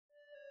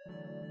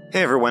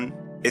Hey everyone,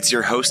 it's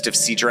your host of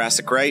See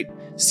Jurassic Right,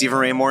 Stephen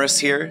Ray Morris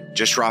here,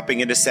 just dropping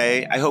in to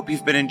say I hope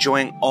you've been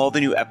enjoying all the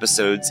new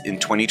episodes in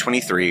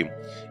 2023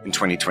 and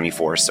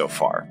 2024 so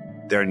far.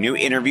 There are new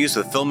interviews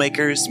with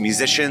filmmakers,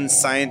 musicians,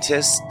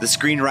 scientists, the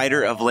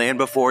screenwriter of Land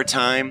Before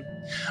Time,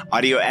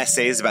 audio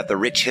essays about the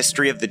rich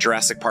history of the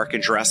Jurassic Park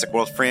and Jurassic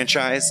World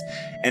franchise,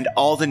 and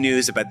all the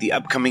news about the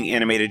upcoming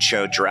animated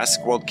show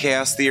Jurassic World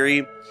Chaos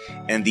Theory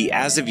and the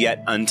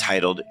as-of-yet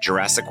untitled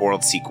Jurassic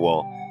World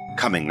sequel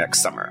coming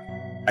next summer.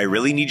 I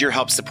really need your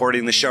help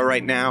supporting the show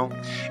right now,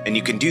 and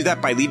you can do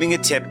that by leaving a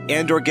tip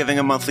and or giving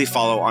a monthly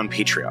follow on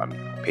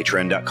Patreon,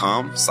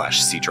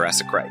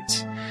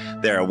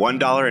 patreon.com/SeeJurassicRight. There are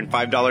 $1 and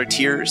 $5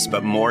 tiers,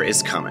 but more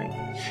is coming.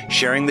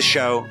 Sharing the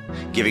show,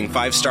 giving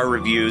 5-star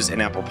reviews in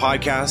Apple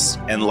Podcasts,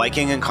 and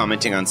liking and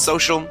commenting on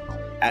social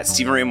at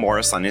Stephen Ray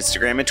Morris on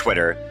Instagram and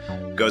Twitter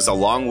goes a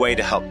long way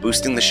to help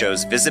boosting the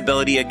show's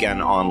visibility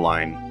again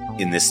online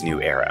in this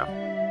new era.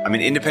 I'm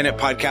an independent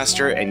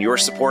podcaster, and your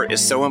support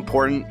is so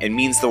important and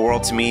means the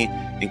world to me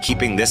in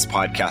keeping this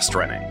podcast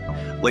running.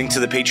 Link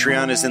to the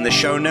Patreon is in the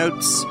show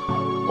notes.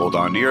 Hold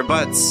on to your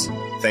butts.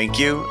 Thank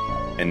you.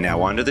 And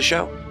now on to the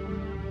show.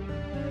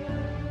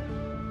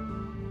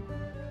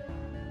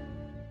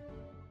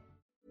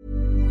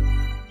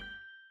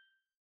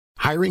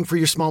 Hiring for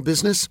your small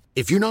business?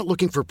 If you're not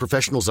looking for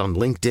professionals on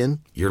LinkedIn,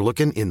 you're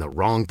looking in the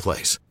wrong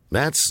place.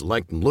 That's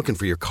like looking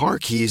for your car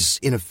keys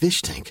in a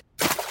fish tank.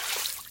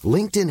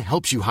 LinkedIn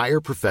helps you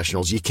hire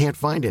professionals you can't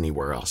find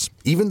anywhere else,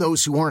 even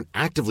those who aren't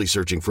actively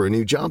searching for a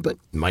new job but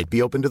might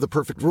be open to the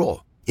perfect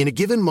role. In a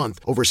given month,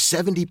 over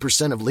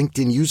 70% of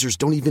LinkedIn users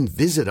don't even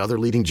visit other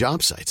leading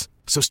job sites.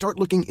 So start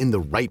looking in the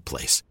right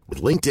place.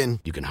 With LinkedIn,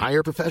 you can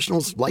hire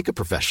professionals like a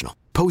professional.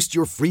 Post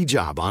your free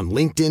job on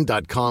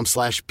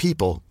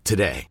linkedin.com/people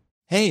today.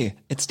 Hey,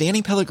 it's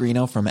Danny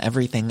Pellegrino from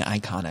Everything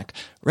Iconic.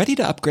 Ready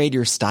to upgrade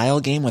your style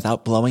game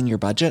without blowing your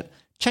budget?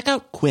 Check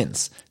out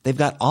Quince. They've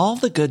got all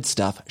the good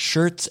stuff,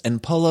 shirts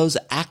and polos,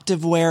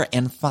 activewear,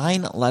 and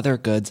fine leather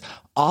goods,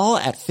 all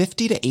at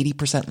 50 to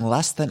 80%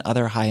 less than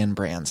other high-end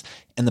brands.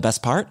 And the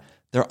best part?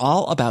 They're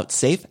all about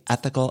safe,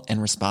 ethical,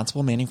 and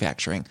responsible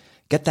manufacturing.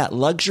 Get that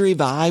luxury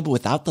vibe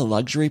without the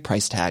luxury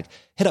price tag.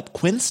 Hit up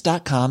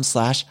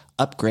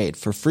quince.com/upgrade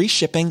for free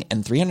shipping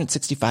and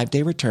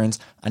 365-day returns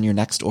on your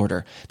next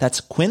order. That's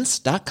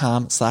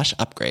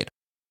quince.com/upgrade.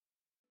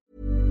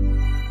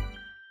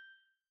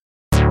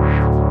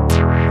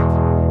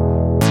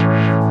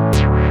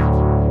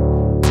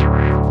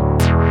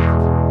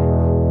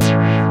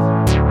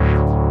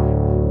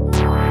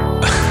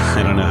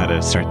 I don't know how to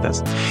start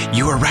this.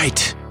 You were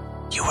right.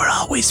 You were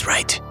always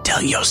right.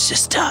 Tell your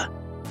sister.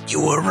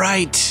 You were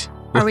right.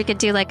 Or we could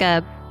do like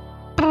a...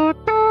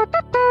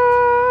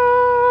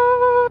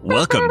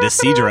 Welcome to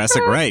See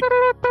Jurassic Right.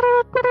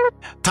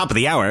 Top of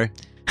the hour.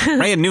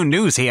 Brand new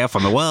news here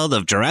from the world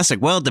of Jurassic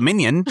World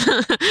Dominion.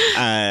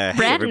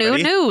 Brand new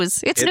news.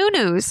 It's new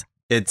news.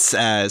 It's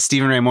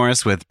Stephen Ray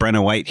Morris with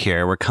Brenna White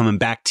here. We're coming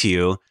back to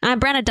you. I'm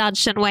Brenna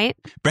Dodgson White.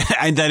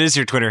 That is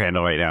your Twitter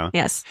handle right now.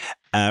 Yes.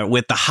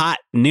 With the hot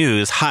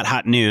news,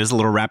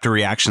 little Raptor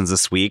reactions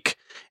this week.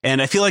 And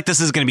I feel like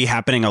this is going to be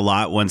happening a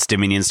lot once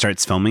Dominion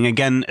starts filming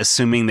again,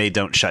 assuming they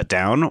don't shut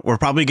down. We're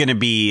probably going to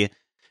be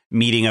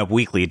meeting up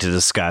weekly to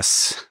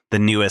discuss the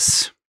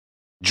newest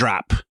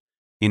drop.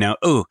 You know,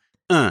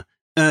 I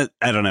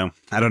don't know.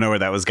 I don't know where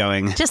that was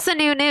going. Just the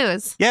new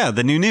news. Yeah,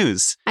 the new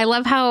news. I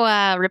love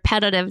how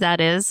repetitive that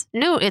is.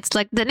 New. It's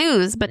like the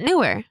news, but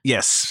newer.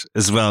 Yes,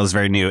 as well as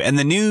very new. And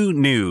the new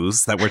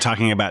news that we're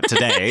talking about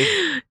today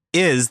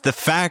is the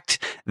fact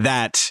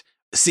that...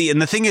 See,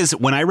 and the thing is,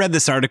 when I read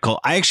this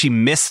article, I actually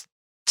missed,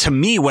 to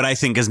me, what I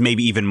think is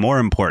maybe even more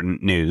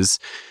important news.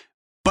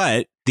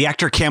 But the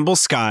actor Campbell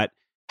Scott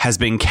has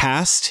been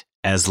cast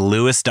as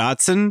Lewis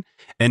Dodson.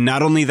 And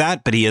not only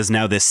that, but he is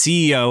now the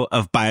CEO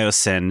of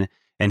Biosyn,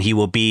 and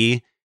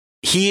he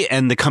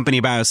and the company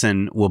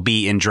Biosyn will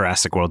be in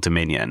Jurassic World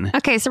Dominion.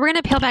 Okay, so we're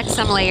going to peel back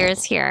some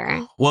layers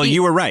here. Well,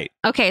 you were right.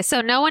 Okay,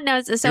 so no one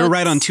knows. So you're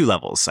right on 2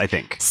 levels, I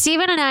think.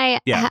 Stephen and I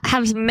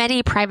have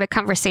many private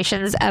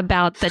conversations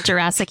about the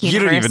Jurassic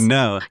universe. You don't even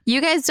know. You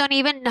guys don't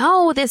even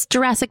know this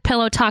Jurassic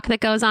pillow talk that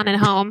goes on at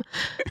home.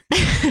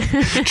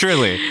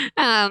 Truly.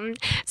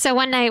 So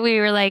one night we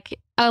were like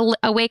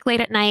awake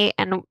late at night,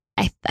 and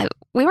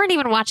we weren't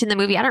even watching the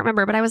movie. I don't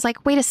remember, but I was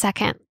like, wait a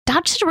second.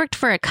 Dodge worked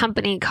for a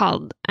company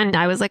called, and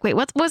I was like, wait,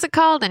 what was it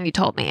called? And you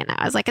told me, and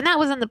I was like, and that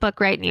was in the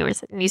book, right?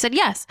 And you said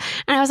yes.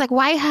 And I was like,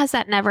 why has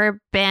that never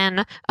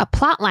been a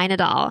plot line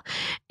at all?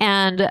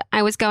 And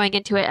I was going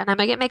into it, and I'm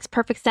like, it makes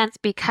perfect sense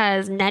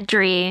because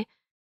Nedry,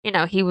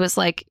 he was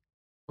like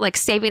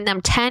saving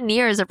them 10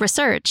 years of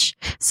research.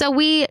 So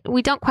we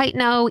don't quite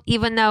know,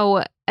 even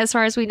though, as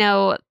far as we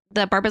know,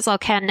 the Barbazal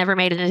can never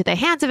made it into the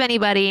hands of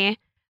anybody.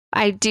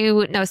 I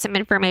do know some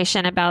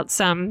information about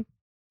some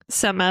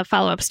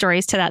follow-up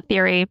stories to that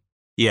theory.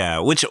 Yeah,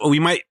 which we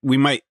might.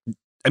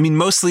 I mean,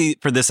 mostly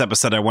for this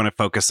episode, I want to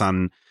focus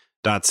on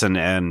Dodson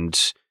and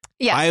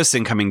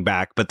Biosyn coming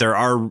back, but there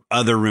are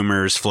other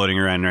rumors floating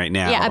around right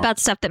now. Yeah, about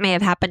stuff that may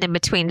have happened in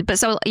between. But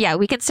so, yeah,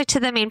 we can stick to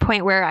the main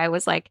point where I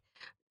was like,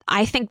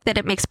 I think that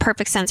it makes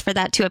perfect sense for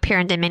that to appear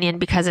in Dominion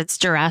because it's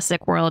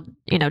Jurassic World,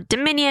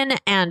 Dominion,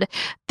 and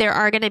there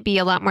are going to be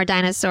a lot more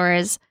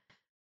dinosaurs.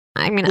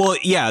 I mean, well,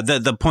 yeah,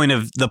 the point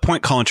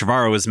Colin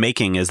Trevorrow was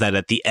making is that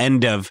at the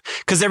end of,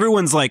 because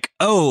everyone's like,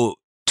 oh,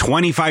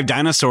 25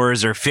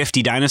 dinosaurs or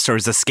 50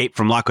 dinosaurs escaped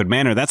from Lockwood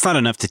Manor. That's not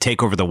enough to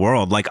take over the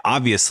world, like,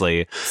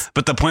 obviously.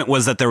 But the point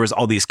was that there was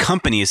all these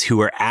companies who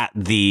were at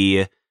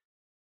the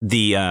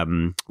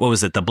what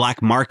was it? The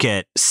black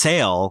market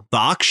sale, the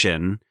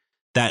auction,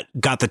 that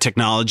got the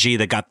technology,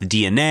 that got the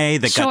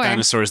DNA, that got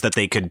dinosaurs that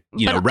they could,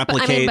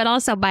 replicate. But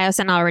also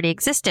Biosyn already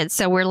existed.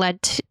 So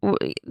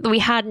we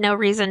had no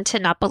reason to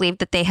not believe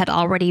that they had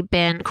already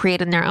been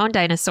creating their own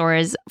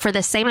dinosaurs for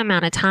the same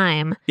amount of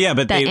time. Yeah,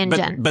 but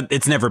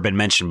it's never been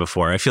mentioned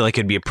before. I feel like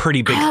it'd be a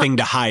pretty big thing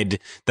to hide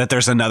that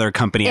there's another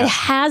company. It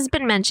has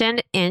been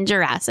mentioned in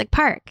Jurassic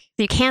Park.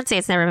 You can't say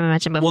it's never been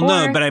mentioned before.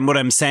 Well, no, but what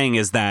I'm saying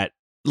is that,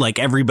 like,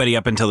 everybody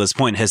up until this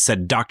point has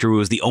said Dr.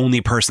 Wu is the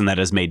only person that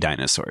has made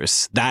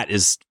dinosaurs. That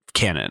is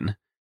canon.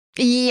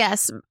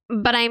 Yes,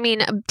 but I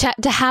mean,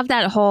 to have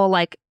that whole,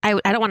 like, I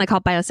don't want to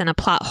call Biosyn a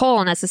plot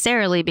hole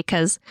necessarily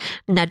because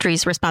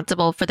Nedry's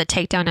responsible for the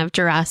takedown of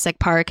Jurassic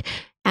Park,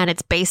 and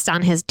it's based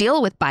on his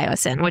deal with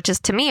Biosyn, which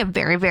is to me a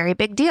very, very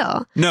big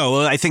deal. No,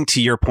 well, I think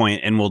to your point,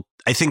 and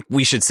I think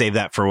we should save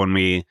that for when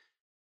we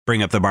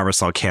bring up the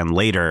Barbasol can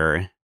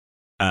later.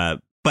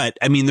 But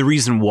I mean, the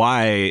reason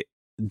why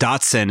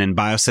Dodson and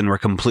Biosyn were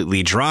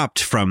completely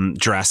dropped from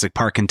Jurassic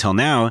Park until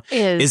now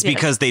is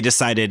because they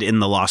decided in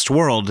The Lost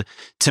World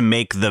to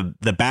make the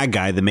bad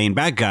guy, the main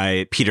bad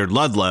guy, Peter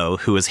Ludlow,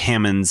 who was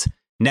Hammond's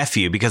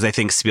nephew, because I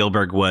think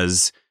Spielberg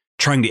was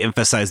trying to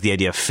emphasize the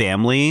idea of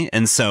family.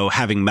 And so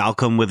having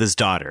Malcolm with his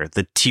daughter,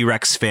 the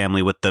T-Rex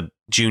family with the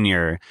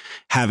junior,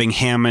 having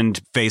Hammond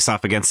face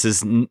off against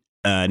his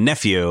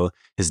nephew,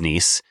 his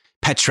niece,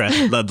 Petra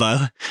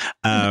Ludlow,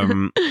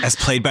 as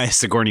played by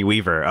Sigourney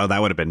Weaver. Oh,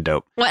 that would have been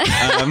dope. What?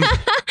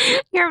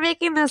 You're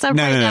making this up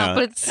now,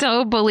 but it's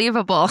so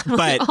believable.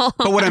 But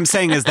what I'm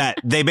saying is that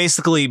they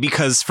basically,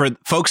 because for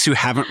folks who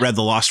haven't read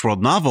the Lost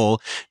World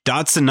novel,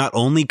 Dodson not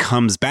only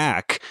comes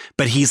back,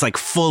 but he's like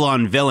full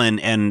on villain.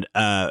 And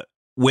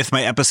with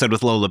my episode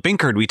with Lola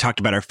Binkard, we talked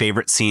about our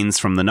favorite scenes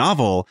from the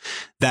novel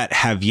that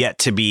have yet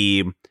to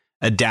be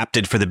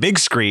adapted for the big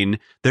screen.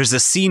 There's a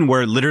scene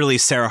where literally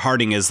Sarah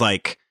Harding is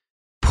like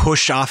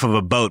pushed off of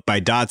a boat by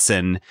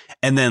Dodson,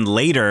 and then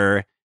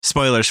later,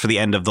 spoilers for the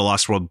end of the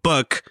Lost World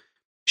book,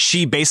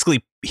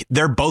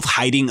 they're both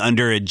hiding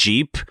under a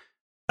Jeep,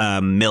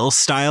 mill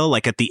style,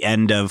 like at the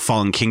end of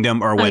Fallen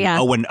Kingdom, or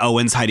when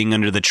Owen's hiding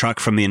under the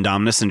truck from the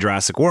Indominus in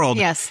Jurassic World.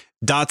 Yes.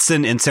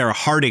 Dodson and Sarah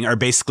Harding are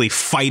basically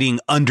fighting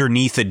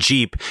underneath a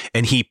Jeep,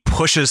 and she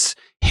pushes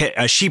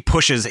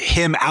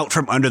him out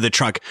from under the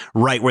truck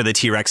right where the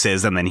T-Rex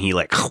is, and then he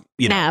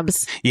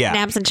nabs. Yeah.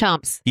 Nabs and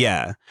chomps.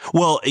 Yeah.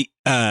 Well,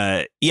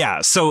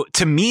 yeah. So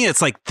to me,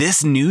 it's like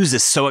this news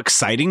is so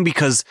exciting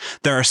because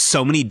there are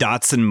so many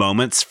Dodson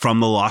moments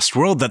from the Lost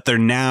World that they're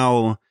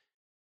now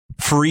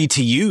free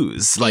to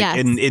use,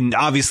 and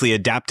obviously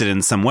adapted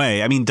in some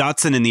way. I mean,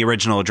 Dodson in the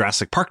original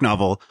Jurassic Park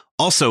novel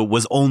also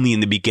was only in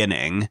the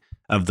beginning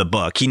of the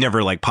book. He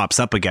never pops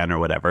up again or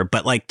whatever,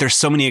 but there's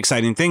so many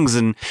exciting things.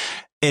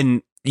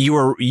 And you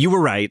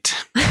were right.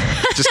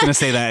 Just going to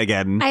say that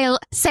again. I'll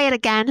say it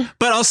again.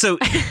 But also,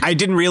 I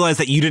didn't realize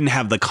that you didn't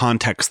have the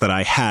context that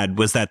I had,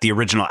 was that the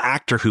original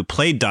actor who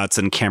played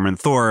Dodson, Cameron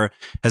Thor,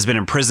 has been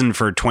in prison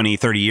for 20,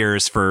 30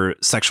 years for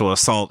sexual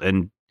assault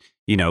and,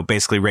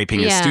 basically raping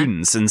his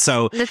students. And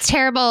so that's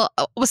terrible.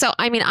 So,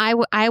 I mean,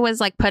 I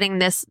was putting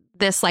this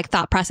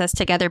thought process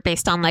together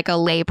based on a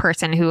lay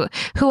person who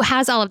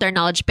has all of their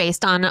knowledge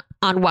based on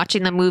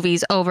watching the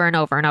movies over and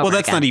over and over. Well,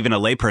 that's again. not even a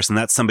lay person.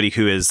 That's somebody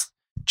who is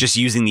just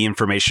using the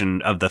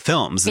information of the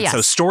films. And so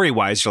story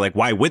wise, you're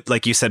why would,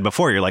 like you said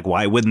before, you're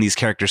why wouldn't these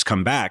characters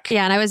come back?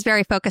 Yeah. And I was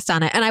very focused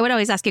on it. And I would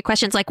always ask you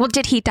questions well,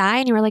 did he die?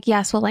 And you were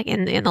yes. Well,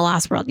 in the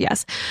Lost World,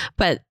 yes.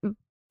 But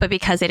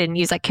because they didn't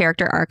use that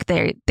character arc,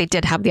 they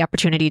did have the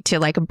opportunity to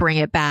bring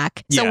it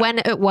back. So when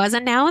it was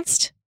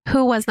announced,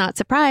 who was not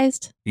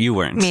surprised? You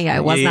weren't. Me, I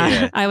was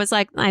not. I was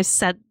I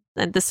said,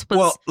 and this was...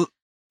 Well,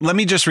 let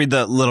me just read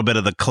the little bit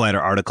of the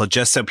Collider article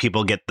just so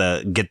people get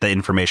the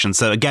information.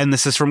 So again,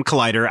 this is from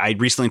Collider. I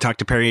recently talked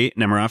to Perry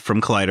Nemiroff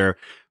from Collider.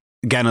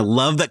 Again, I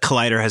love that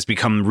Collider has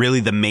become really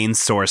the main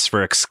source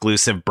for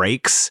exclusive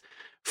breaks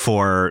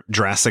for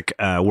Jurassic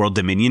World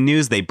Dominion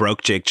news. They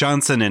broke Jake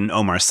Johnson and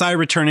Omar Sy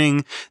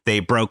returning. They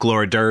broke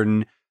Laura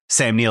Dern,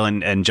 Sam Neill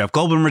and Jeff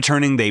Goldblum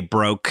returning. They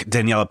broke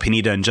Daniela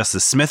Pineda and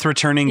Justice Smith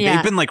returning. Yeah.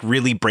 They've been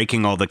really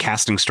breaking all the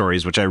casting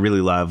stories, which I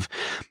really love.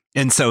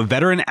 And so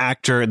veteran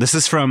actor, this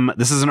is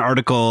an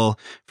article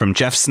from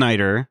Jeff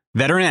Snyder.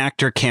 Veteran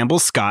actor Campbell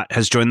Scott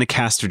has joined the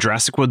cast of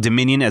Jurassic World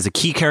Dominion as a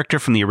key character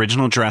from the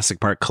original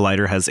Jurassic Park,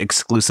 Collider has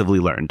exclusively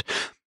learned.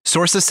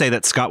 Sources say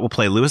that Scott will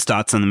play Lewis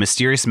Dodson, the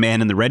mysterious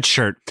man in the red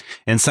shirt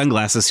and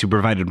sunglasses who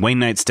provided Wayne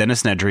Knight's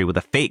Dennis Nedry with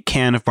a fake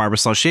can of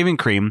Barbasol shaving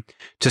cream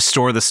to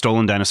store the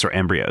stolen dinosaur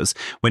embryos.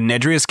 When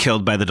Nedry is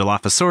killed by the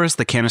Dilophosaurus,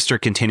 the canister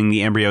containing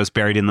the embryos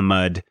buried in the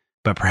mud,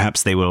 but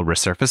perhaps they will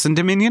resurface in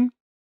Dominion?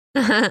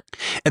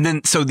 And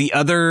then, so the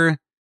other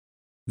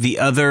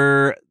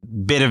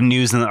bit of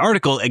news in the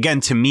article,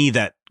 again, to me,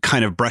 that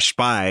kind of brushed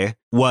by,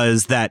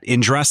 was that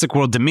in Jurassic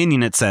World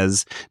Dominion, it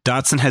says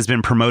Dodson has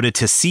been promoted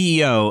to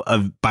CEO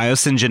of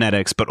Biosyn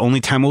Genetics, but only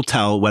time will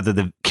tell whether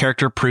the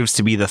character proves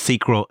to be the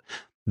threequels.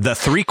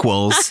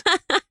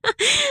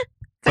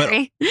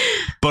 Sorry.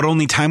 But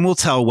only time will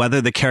tell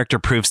whether the character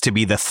proves to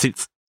be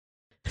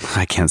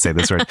I can't say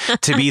this word,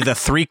 to be the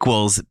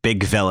threequels'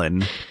 big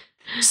villain.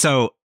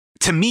 So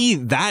to me,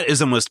 that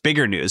is almost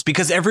bigger news,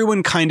 because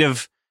everyone kind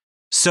of,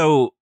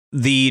 so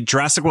the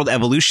Jurassic World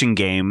Evolution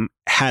game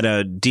had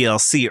a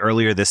DLC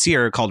earlier this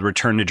year called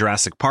Return to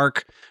Jurassic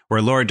Park,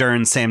 where Laura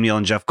Dern, Sam Neill,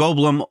 and Jeff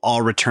Goldblum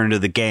all returned to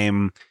the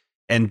game.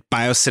 And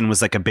Biosyn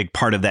was like a big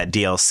part of that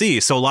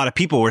DLC. So a lot of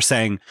people were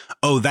saying,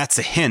 oh, that's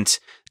a hint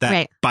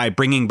that by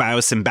bringing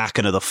Biosyn back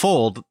into the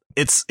fold,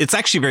 it's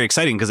actually very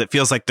exciting, because it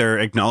feels like they're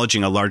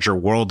acknowledging a larger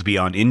world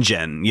beyond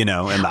InGen,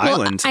 and the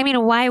island. I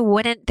mean, why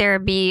wouldn't there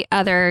be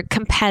other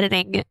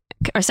competing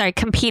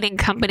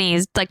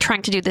companies like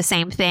trying to do the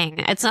same thing?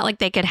 It's not like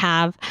they could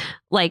have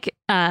like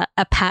a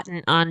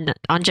patent on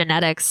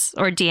genetics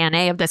or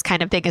DNA of this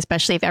kind of thing,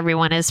 especially if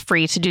everyone is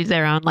free to do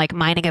their own like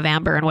mining of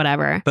amber and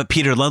whatever. But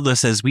Peter Ludlow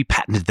says, we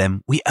patented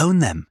them, we own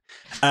them.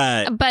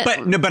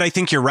 But I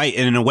think you're right.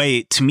 And in a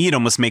way, to me, it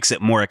almost makes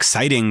it more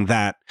exciting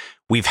that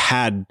we've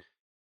had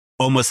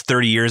almost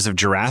 30 years of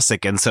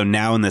Jurassic. And so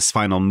now in this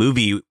final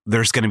movie,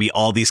 there's going to be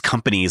all these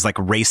companies like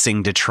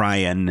racing to try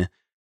and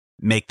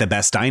make the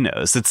best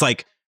dinos. It's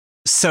like,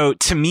 so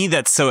to me,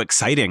 that's so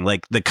exciting.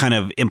 Like the kind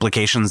of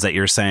implications that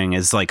you're saying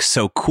is like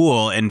so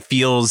cool, and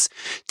feels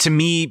to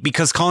me,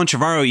 because Colin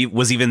Trevorrow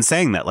was even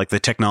saying that like the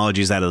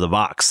technology's out of the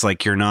box.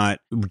 Like you're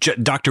not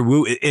Dr.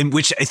 Wu, in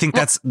which I think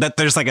that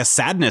there's like a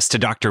sadness to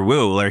Dr.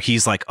 Wu, where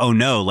he's like, oh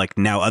no, like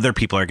now other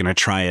people are going to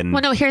try and.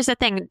 Well, no, here's the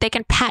thing. They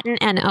can patent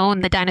and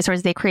own the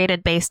dinosaurs they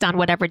created based on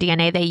whatever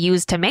DNA they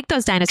use to make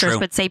those dinosaurs.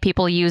 True. But say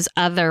people use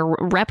other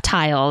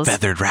reptiles,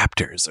 feathered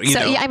raptors.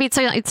 I mean,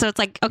 so it's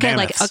like, okay,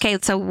 mammoths. Like, okay,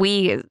 so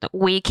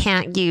we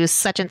can't use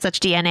such and such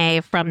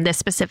DNA from this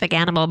specific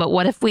animal, but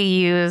what if we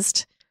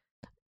used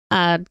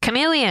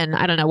chameleon?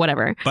 I don't know,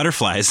 whatever.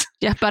 Butterflies.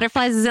 Yeah,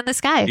 butterflies is in the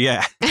sky.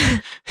 Yeah.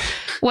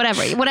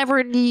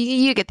 whatever,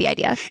 you get the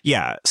idea.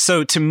 Yeah.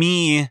 So to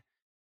me,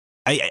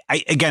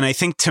 I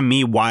think to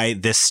me why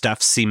this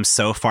stuff seems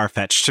so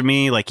far-fetched to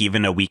me, like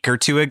even a week or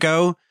two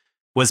ago,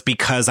 was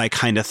because I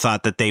kind of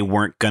thought that they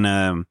weren't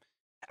gonna.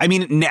 I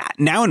mean,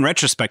 now in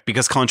retrospect,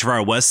 because Colin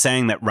Trevorrow was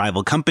saying that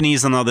rival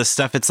companies and all this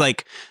stuff, it's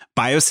like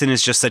Biosyn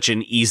is just such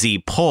an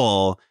easy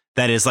pull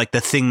that is like the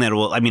thing that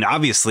will, I mean,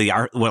 obviously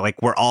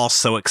we're all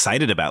so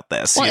excited about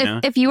this. Well,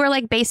 if you were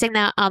like basing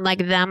that on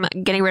like them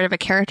getting rid of a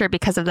character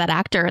because of that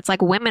actor, it's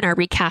like women are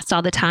recast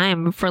all the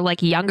time for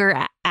like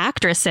younger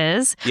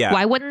actresses. Yeah.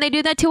 Why wouldn't they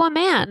do that to a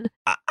man?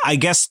 I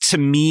guess to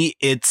me,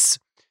 it's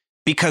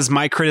because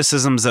my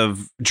criticisms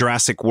of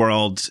Jurassic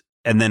World,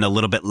 and then a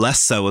little bit less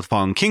so with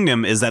Fallen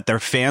Kingdom, is that their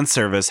fan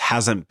service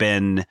hasn't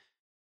been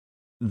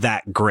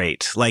that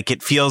great. Like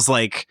it feels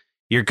like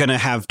you're going to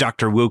have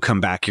Dr. Wu come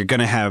back. You're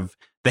going to have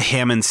the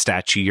Hammond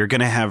statue. You're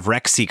going to have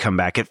Rexy come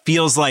back. It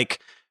feels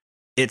like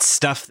it's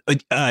stuff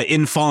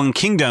in Fallen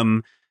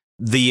Kingdom.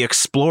 The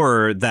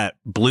explorer that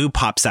Blue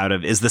pops out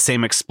of is the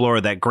same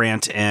explorer that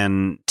Grant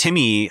and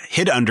Timmy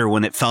hid under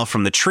when it fell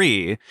from the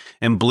tree,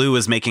 and Blue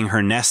is making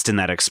her nest in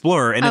that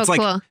explorer. And it's like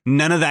cool.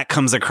 None of that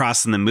comes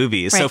across in the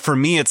movie. Right. So for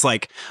me, it's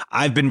like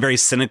I've been very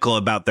cynical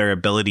about their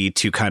ability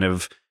to kind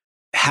of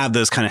have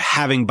those kind of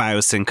having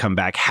Biosyn come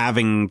back,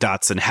 having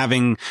Dodson,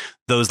 having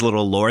those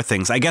little lore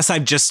things. I guess I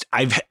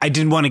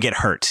didn't want to get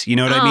hurt. You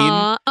know what I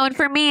mean? Oh, and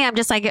for me, I'm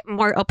just like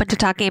more open to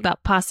talking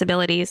about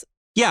possibilities.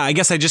 Yeah, I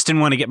guess I just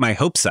didn't want to get my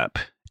hopes up.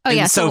 Oh,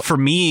 yeah. So for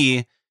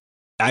me,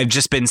 I've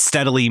just been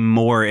steadily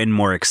more and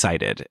more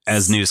excited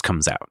as news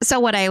comes out. So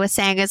what I was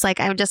saying is like,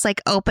 I'm just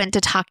like open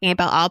to talking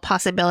about all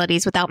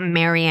possibilities without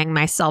marrying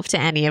myself to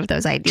any of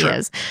those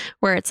ideas. Sure.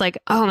 Where it's like,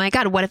 oh my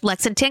God, what if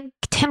Lex and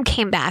Tim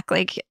came back?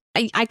 Like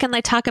I can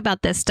like talk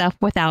about this stuff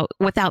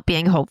without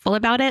being hopeful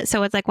about it.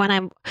 So it's like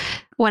when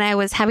I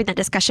was having that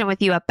discussion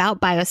with you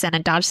about Biosyn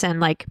and Dodson,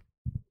 like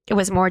it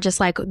was more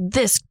just like,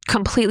 this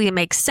completely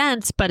makes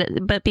sense, but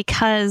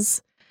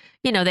because,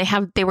 you know,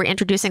 they were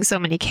introducing so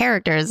many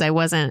characters, it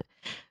wasn't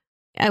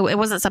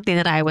something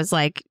that I was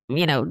like,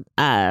 you know,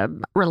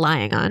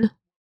 relying on.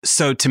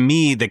 So to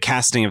me, the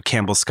casting of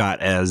Campbell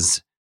Scott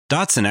as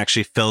Dodson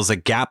actually fills a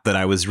gap that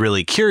I was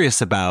really curious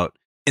about,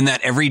 in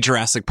that every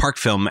Jurassic Park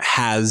film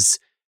has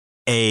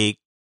a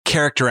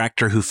character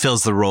actor who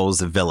fills the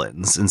roles of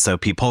villains. And so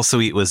Pete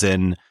Polsoit was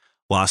in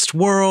Lost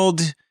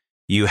World.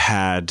 You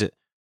had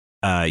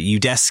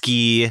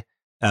Udesky,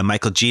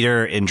 Michael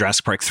Jeter in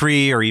Jurassic Park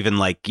 3, or even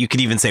like you could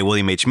even say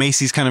William H.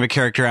 Macy's kind of a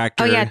character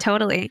actor. Oh yeah,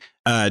 totally.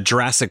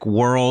 Jurassic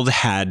World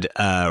had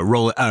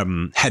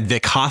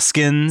Vic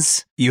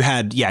Hoskins. You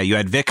had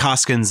Vic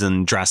Hoskins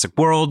in Jurassic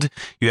World.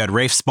 You had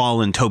Rafe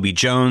Spall and Toby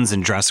Jones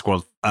in Jurassic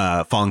World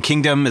Fallen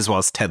Kingdom, as well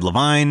as Ted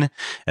Levine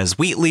as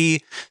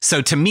Wheatley.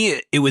 So to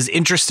me, it was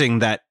interesting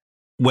that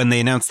when they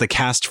announced the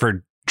cast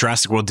for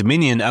Jurassic World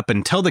Dominion, up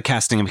until the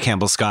casting of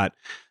Campbell Scott,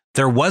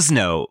 there was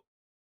no,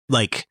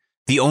 like,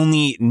 the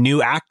only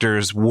new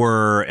actors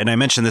were, and I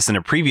mentioned this in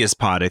a previous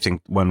pod, I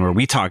think one where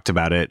we talked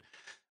about it,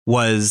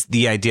 was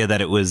the idea that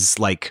it was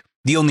like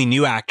the only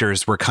new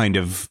actors were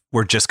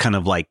just kind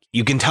of like,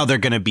 you can tell they're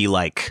going to be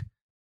like,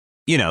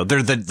 you know,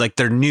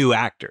 they're new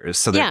actors.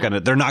 So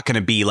they're not going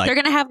to be like, they're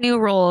going to have new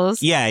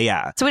roles. Yeah.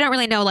 Yeah. So we don't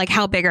really know like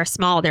how big or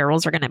small their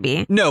roles are going to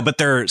be. No, but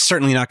they're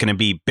certainly not going to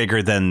be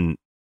bigger than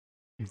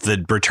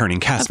the returning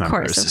cast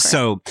members.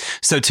 So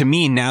to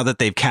me, now that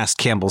they've cast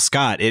Campbell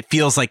Scott, it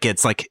feels like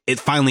it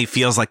finally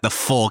feels like the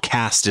full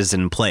cast is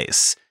in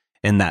place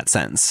in that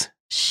sense.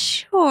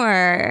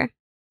 Sure.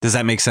 Does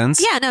that make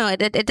sense? Yeah, no,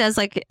 it does.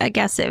 Like, I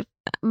guess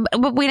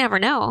but we never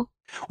know.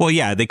 Well,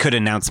 yeah, they could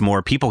announce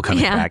more people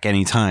coming back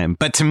anytime.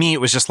 But to me, it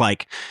was just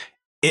like,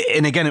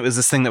 and again, it was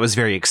this thing that was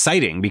very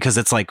exciting because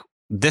it's like,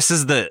 this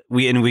is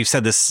we've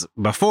said this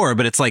before,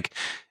 but it's like,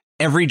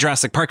 every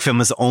Jurassic Park film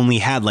has only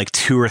had like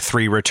 2 or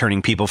 3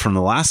 returning people from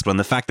the last one.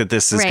 The fact that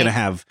this is going to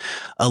have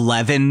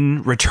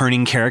 11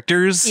 returning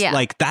characters,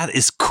 like that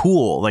is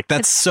cool. Like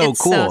that's so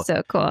cool.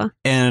 So cool.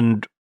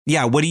 And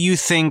yeah, what do you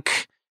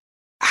think?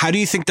 How do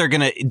you think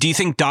do you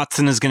think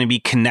Dodson is going to be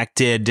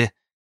connected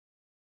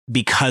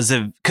because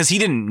he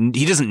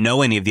doesn't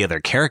know any of the other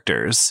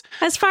characters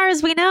as far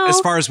as we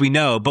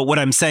know. But what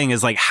I'm saying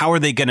is like, how are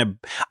they going to,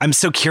 I'm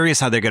so curious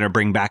how they're going to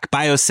bring back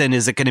Biosyn.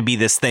 Is it going to be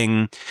this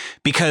thing?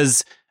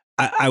 Because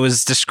I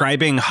was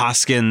describing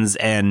Hoskins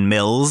and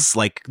Mills,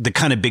 like the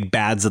kind of big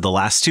bads of the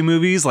last 2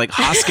 movies. Like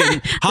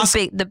Hoskins,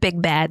 the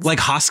big bads. Like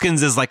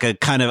Hoskins is like a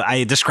kind of,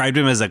 I described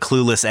him as a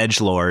clueless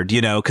edgelord,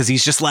 you know, because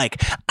he's just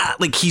like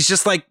he's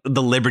just like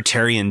the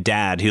libertarian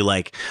dad who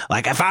like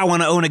if I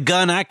want to own a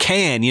gun, I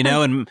can, you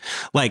know, and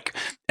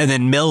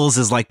then Mills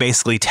is like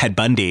basically Ted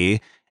Bundy,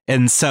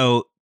 and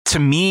so to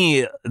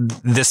me,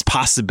 this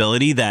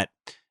possibility that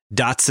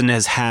Dodson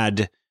has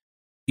had,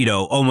 you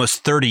know,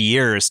 almost 30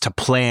 years to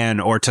plan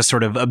or to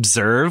sort of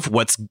observe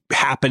what's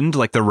happened,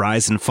 like the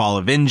rise and fall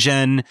of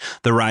InGen,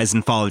 the rise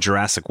and fall of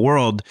Jurassic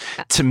World.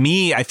 To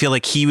me, I feel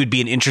like he would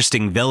be an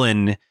interesting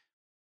villain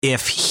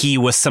if he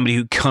was somebody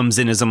who comes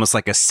in as almost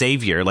like a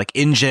savior, like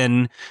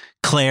InGen,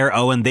 Claire,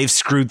 Owen, they've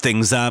screwed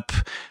things up.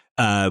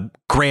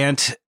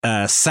 Grant,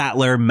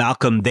 Sattler,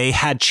 Malcolm, they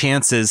had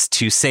chances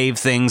to save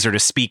things or to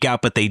speak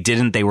out, but they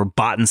didn't. They were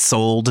bought and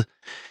sold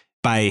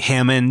by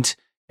Hammond.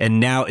 And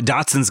now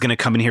Dodson's going to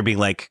come in here being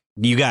like,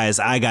 you guys,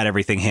 I got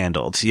everything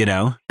handled, you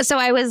know? So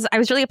I was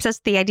really obsessed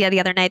with the idea the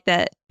other night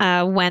that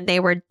when they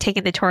were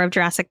taking the tour of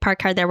Jurassic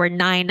Park, there were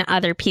 9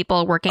 other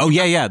people working. Oh,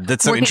 yeah.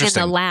 That's so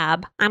interesting. In the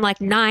lab. I'm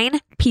like, 9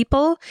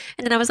 people?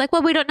 And then I was like,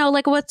 well, we don't know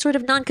like what sort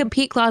of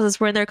non-compete clauses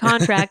were in their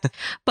contract.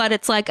 But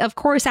it's like, of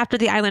course, after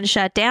the island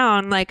shut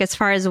down, like as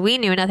far as we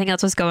knew, nothing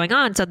else was going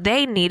on. So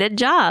they needed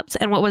jobs.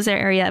 And what was their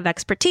area of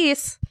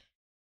expertise?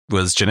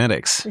 Was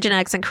genetics.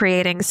 Genetics and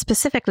creating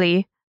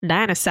specifically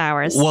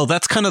dinosaurs. Well,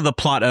 that's kind of the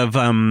plot of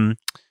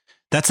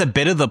that's a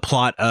bit of the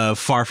plot of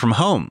Far From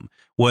Home,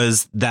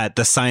 was that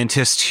the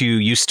scientist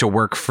that used to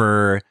work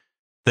for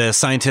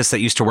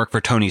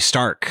Tony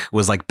Stark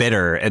was like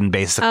bitter and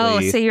basically.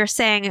 Oh, so you're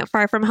saying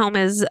Far From Home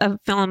is a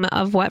film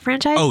of what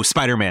franchise? Oh,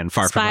 Spider-Man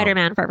Far From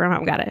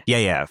Home. Got it.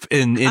 Yeah.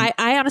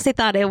 I honestly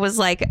thought it was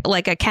like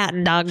a cat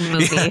and dog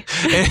movie.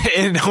 Yeah.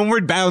 In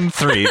Homeward Bound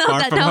 3,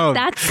 Far From Home.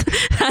 That's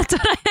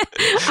what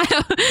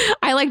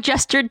I like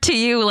gestured to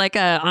you like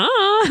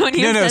when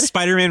you said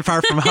Spider-Man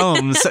Far From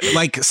Home.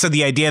 So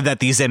the idea that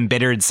these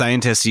embittered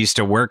scientists used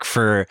to work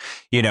for,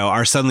 you know,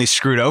 are suddenly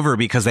screwed over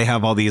because they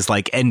have all these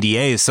like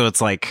NDAs. So it's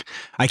like,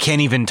 I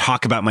can't even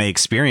talk about my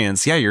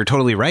experience. Yeah, you're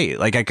totally right.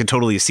 Like I could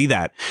totally see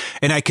that.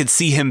 And I could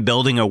see him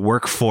building a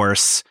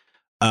workforce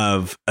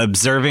of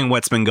observing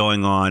what's been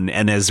going on.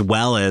 And as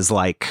well as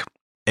like,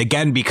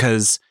 again,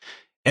 because,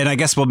 and I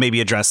guess we'll maybe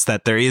address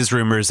that there is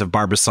rumors of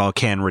Barbasol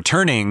Khan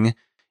returning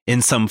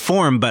in some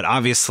form, but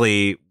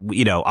obviously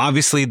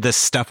this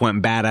stuff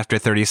went bad after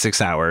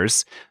 36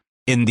 hours.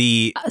 In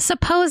the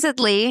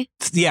supposedly,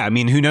 yeah, I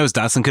mean, who knows?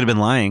 Dodson could have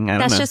been lying.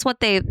 That's just what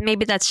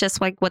that's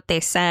just like what they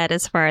said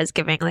as far as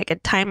giving like a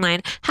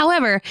timeline.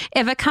 However,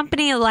 if a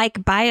company like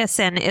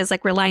Biosyn is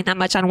like relying that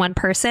much on one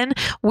person,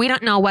 we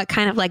don't know what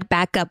kind of like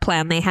backup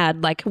plan they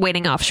had like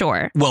waiting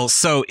offshore. Well,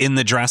 so in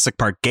the Jurassic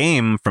Park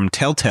game from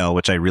Telltale,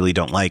 which I really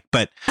don't like,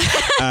 but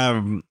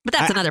but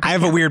that's another podcast. I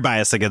have a weird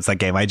bias against that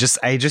game. I just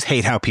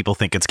hate how people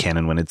think it's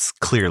canon when it's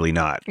clearly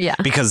not. Yeah,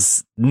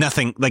 because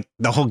nothing, like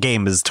the whole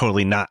game is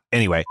totally not.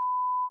 Anyway.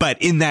 But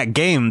in that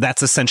game,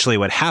 that's essentially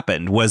what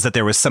happened, was that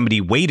there was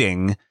somebody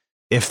waiting.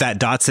 If that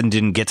Dodson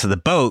didn't get to the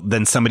boat,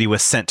 then somebody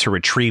was sent to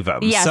retrieve him.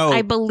 Yes, so,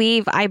 I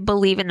believe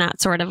in that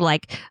sort of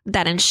like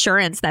that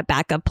insurance, that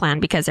backup plan,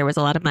 because there was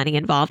a lot of money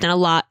involved and a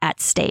lot at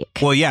stake.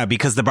 Well, yeah,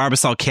 because the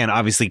Barbasol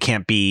obviously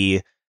can't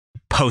be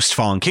post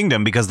Fallen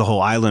Kingdom because the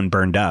whole island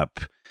burned up.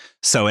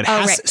 So it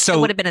has. Right. So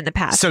it would have been in the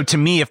past. So to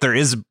me, if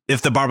the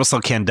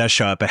Barbasol Khan does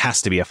show up, it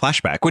has to be a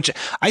flashback, which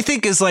I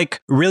think is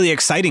like really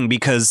exciting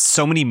because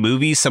so many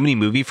movie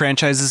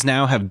franchises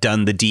now have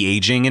done the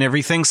de-aging and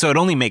everything. So it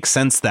only makes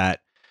sense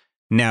that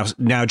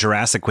now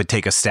Jurassic would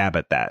take a stab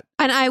at that.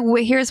 And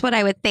here's what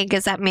I would think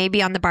is that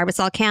maybe on the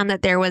Barbasol can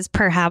that there was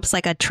perhaps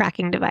like a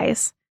tracking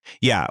device.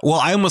 Yeah. Well,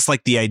 I almost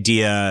like the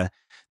idea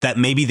that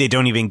maybe they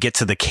don't even get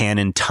to the can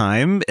in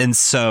time. And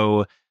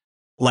so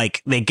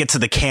like they get to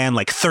the can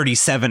like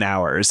 37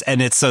 hours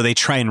and it's so they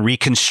try and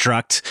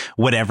reconstruct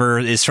whatever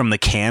is from the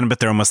can, but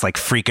they're almost like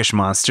freakish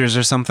monsters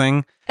or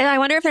something. And I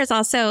wonder if there's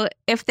also,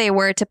 if they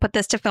were to put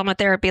this to film, if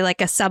there would be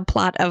like a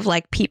subplot of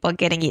like people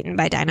getting eaten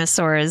by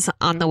dinosaurs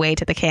on the way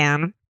to the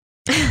can.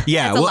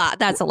 Yeah.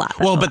 That's a lot.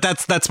 But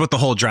that's what the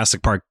whole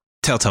Jurassic Park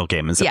Telltale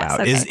game is about.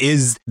 Okay.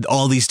 Is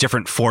all these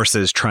different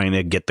forces trying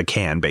to get the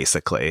can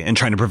basically and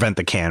trying to prevent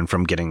the can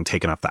from getting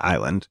taken off the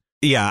island.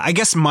 Yeah, I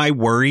guess my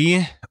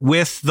worry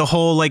with the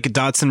whole like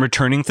Dodson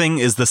returning thing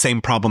is the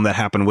same problem that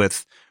happened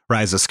with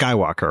Rise of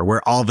Skywalker,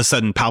 where all of a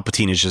sudden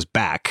Palpatine is just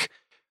back.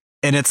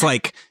 And it's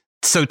like,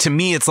 so to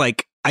me, it's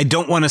like, I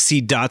don't want to see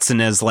Dodson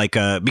as like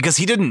because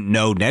he didn't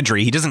know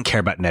Nedry. He doesn't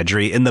care about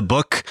Nedry. In the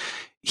book,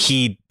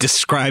 he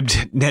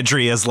described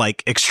Nedry as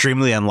like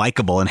extremely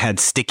unlikable and had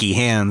sticky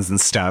hands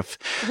and stuff.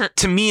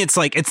 To me, it's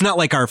like, it's not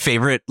like our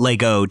favorite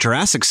Lego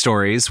Jurassic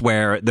stories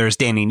where there's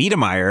Danny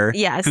Niedermeyer,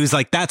 yes, who's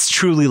like, that's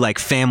truly like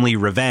family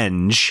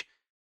revenge.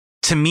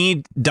 To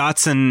me,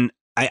 Dodson,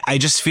 I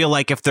just feel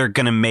like if they're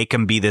going to make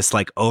him be this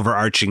like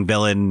overarching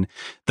villain,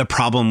 the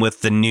problem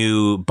with the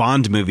new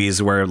Bond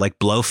movies where like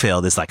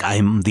Blofeld is like,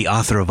 I'm the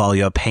author of all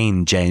your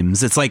pain,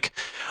 James. It's like,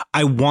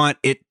 I want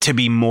it to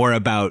be more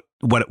about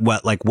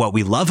what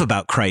we love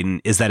about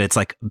Crichton is that it's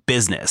like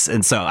business.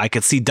 And so I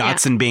could see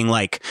Dodson being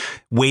like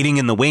waiting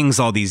in the wings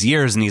all these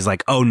years. And he's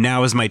like, oh,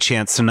 now is my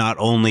chance to not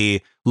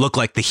only look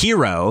like the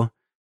hero,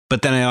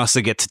 but then I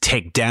also get to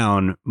take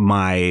down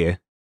my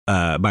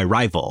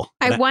rival.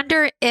 I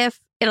wonder if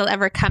it'll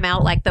ever come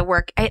out like the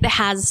work it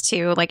has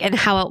to like, and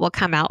how it will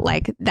come out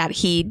like that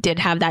he did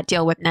have that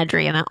deal with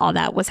Nedry and all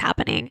that was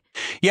happening.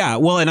 Yeah.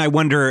 Well, and I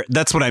wonder,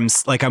 that's what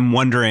I'm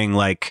wondering,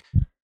 like,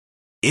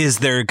 is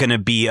there going to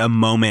be a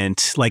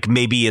moment like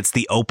maybe it's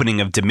the opening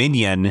of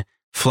Dominion,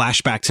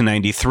 flashback to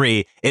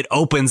 93. It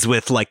opens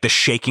with like the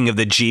shaking of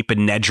the Jeep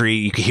and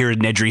Nedry. You can hear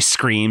Nedry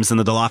screams and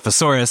the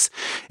Dilophosaurus.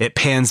 It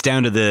pans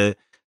down to the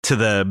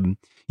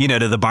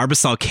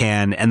Barbasol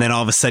can. And then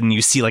all of a sudden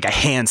you see like a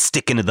hand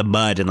stick into the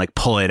mud and like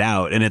pull it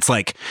out. And it's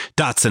like,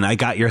 Dodson, I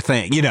got your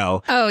thing, you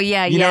know? Oh,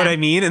 yeah. You know what I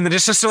mean? And then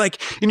it's just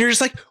like, and you're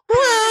just like,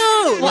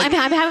 whoa. Well, I'm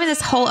having this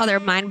whole other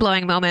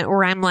mind-blowing moment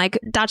where I'm like,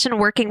 Dodson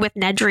working with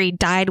Nedry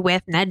died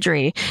with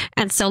Nedry.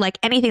 And so like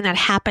anything that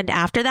happened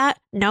after that,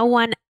 no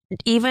one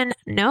even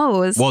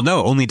knows. Well,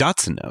 no, only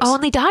Dodson knows.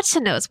 Only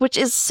Dodson knows, which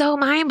is so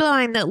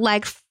mind-blowing that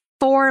like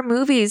 4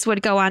 movies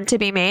would go on to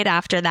be made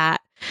after that.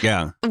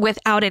 Yeah.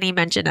 Without any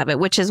mention of it,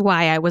 which is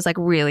why I was like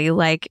really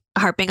like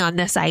harping on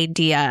this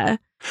idea.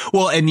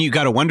 Well, and you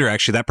got to wonder,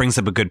 actually, that brings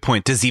up a good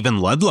point. Does even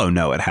Ludlow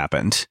know it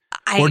happened?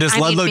 Or does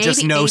Ludlow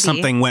just know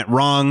something went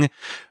wrong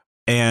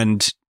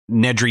and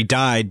Nedry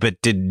died,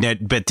 but did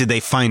they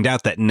find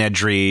out that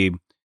Nedry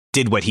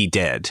did what he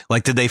did?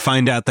 Like, did they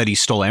find out that he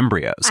stole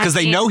embryos? Because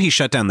they know he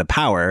shut down the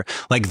power.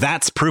 Like,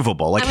 that's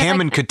provable. Like,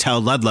 Hammond could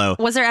tell Ludlow.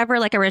 Was there ever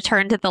like a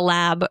return to the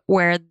lab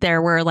where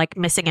there were like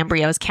missing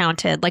embryos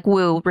counted? Like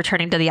Wu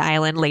returning to the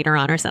island later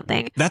on or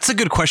something? That's a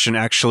good question,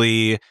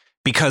 actually,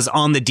 because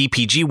on the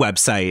DPG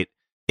website,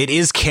 it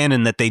is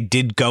canon that they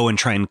did go and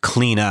try and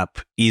clean up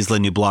Isla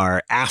Nublar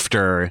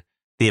after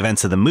the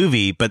events of the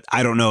movie, but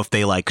I don't know if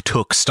they like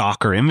took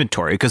stock or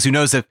inventory, because who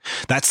knows if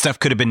that stuff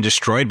could have been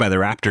destroyed by the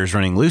raptors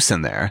running loose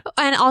in there.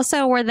 And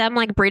also, were them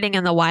like breeding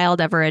in the wild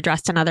ever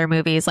addressed in other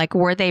movies? Like,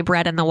 were they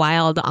bred in the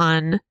wild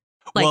on?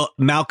 Like, well,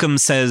 Malcolm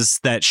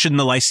says that shouldn't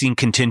the Lycine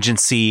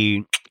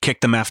contingency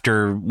kick them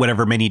after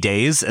whatever many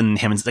days? And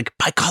Hammond's like,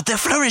 by God, they're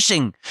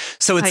flourishing.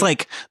 So it's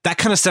like that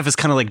kind of stuff is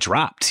kind of like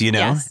dropped, you know?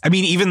 Yes. I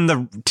mean, even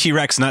the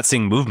T-Rex not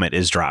seeing movement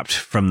is dropped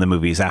from the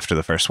movies after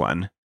the first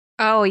one.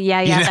 Oh,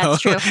 yeah, You know?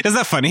 that's true. Isn't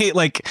that funny?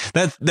 Like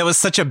that was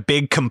such a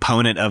big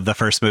component of the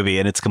first movie,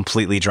 and it's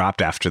completely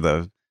dropped after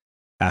the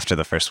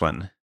first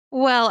one.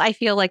 Well, I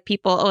feel like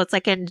it's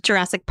like in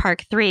Jurassic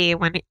Park 3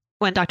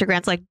 when Dr.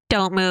 Grant's like,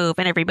 don't move,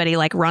 and everybody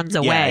like runs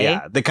away.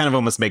 Yeah. They kind of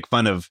almost make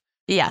fun of.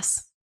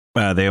 Yes.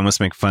 They almost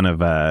make fun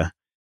of,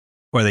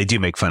 or they do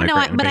make fun of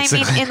Grant. But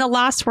basically. I mean, in the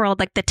Lost World,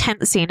 like the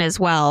tent scene as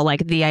well,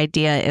 like the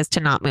idea is to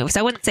not move. So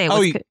I wouldn't say it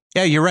was.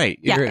 Yeah, you're right.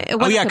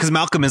 Because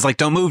Malcolm is like,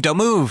 don't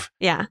move.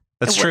 Yeah.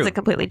 That's true. It wasn't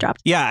completely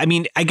dropped. Yeah, I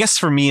mean, I guess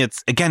for me,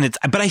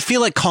 but I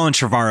feel like Colin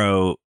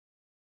Trevorrow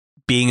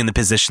being in the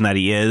position that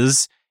he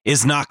is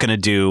not going to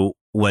do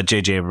what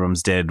J.J.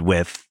 Abrams did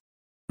with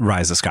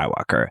Rise of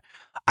Skywalker.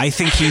 I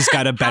think he's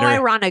got a better. How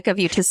ironic of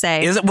you to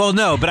say. Is it? Well,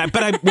 no, but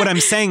what I'm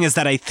saying is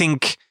that I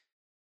think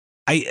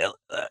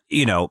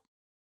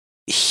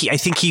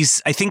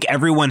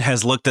everyone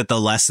has looked at the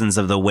lessons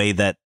of the way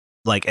that,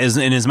 like,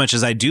 as much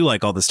as I do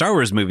like all the Star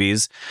Wars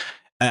movies,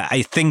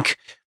 I think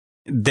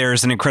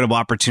there's an incredible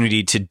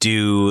opportunity to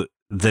do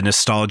the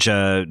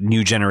nostalgia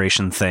new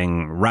generation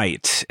thing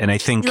right. And I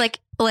think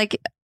like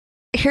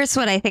here's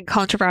what I think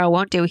Colin Trevorrow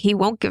won't do. He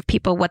won't give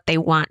people what they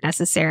want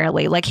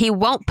necessarily. Like, he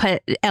won't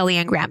put Ellie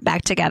and Grant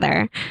back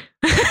together.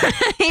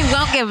 He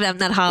won't give them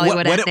that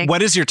Hollywood ending.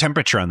 What is your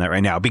temperature on that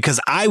right now? Because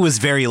I was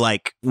very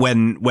like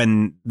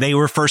when they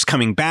were first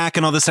coming back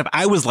and all this stuff,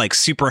 I was like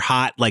super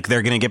hot, like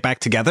they're going to get back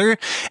together.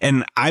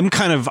 And I'm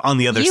kind of on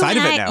the other side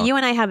of it now. You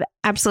and I have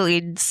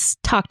absolutely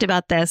talked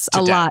about this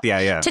a lot.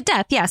 Yeah. To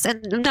death, yes.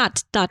 And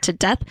not to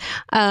death.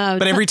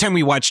 But every time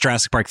we watch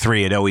Jurassic Park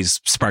 3, it always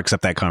sparks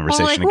up that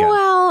conversation again.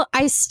 Well,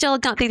 I still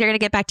don't think they're going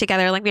to get back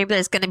together. Like maybe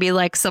there's going to be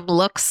like some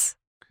looks.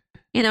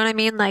 You know what I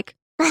mean? Like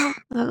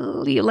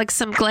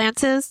some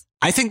glances.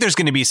 I think there's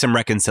going to be some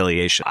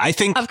reconciliation. I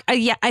think,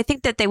 I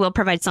think that they will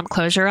provide some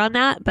closure on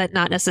that, but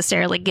not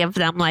necessarily give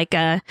them like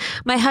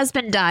my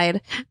husband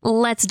died.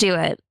 Let's do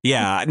it.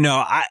 Yeah,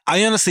 no,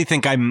 I honestly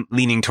think I'm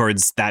leaning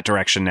towards that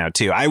direction now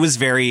too. I was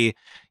very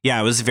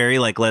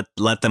like,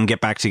 let them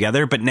get back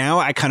together. But now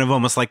I kind of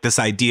almost like this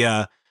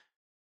idea,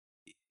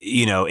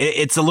 you know,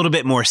 it's a little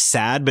bit more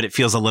sad, but it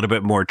feels a little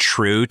bit more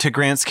true to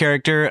Grant's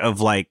character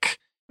of like,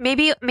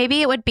 maybe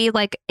it would be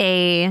like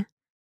a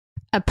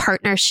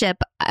partnership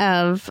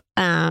of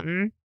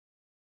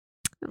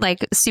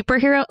like a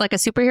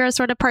superhero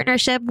sort of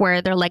partnership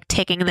where they're like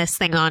taking this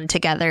thing on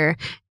together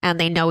and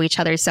they know each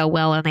other so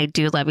well and they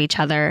do love each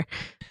other,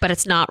 but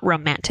it's not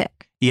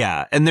romantic.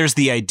 Yeah. And there's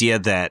the idea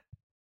that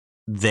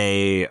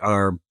they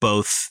are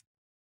both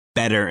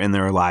better in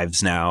their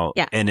lives now.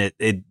 Yeah. And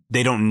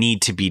they don't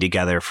need to be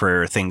together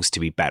for things to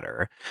be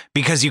better,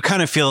 because you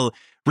kind of feel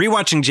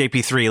rewatching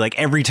JP3, like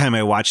every time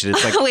I watch it,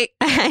 it's like, wait,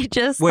 I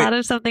just thought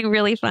of something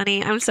really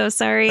funny. I'm so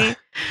sorry.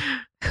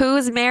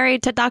 Who's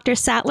married to Dr.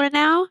 Sattler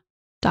now?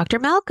 Dr.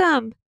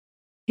 Malcolm.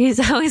 He's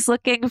always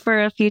looking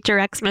for a future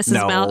ex-Mrs.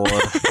 Malcolm.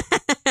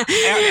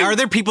 Are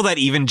there people that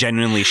even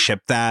genuinely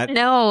ship that?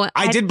 No.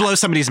 I did blow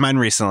somebody's mind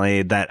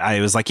recently that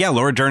I was like, yeah,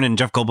 Laura Dern and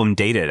Jeff Goldblum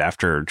dated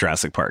after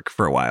Jurassic Park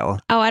for a while.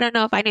 Oh, I don't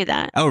know if I knew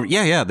that. Oh,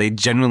 yeah. They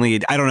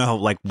genuinely, I don't know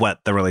like what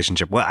the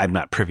relationship was. I'm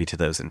not privy to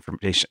those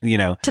information, you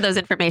know. To those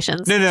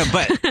informations. No,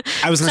 but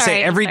I was going to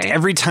say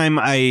every time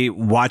I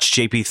watch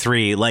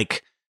JP3,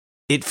 like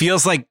it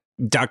feels like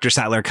Dr.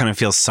 Sattler kind of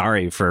feels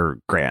sorry for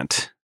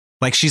Grant.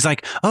 Like she's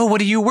like, oh, what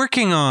are you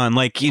working on?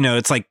 Like, you know,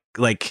 it's like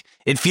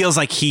it feels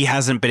like he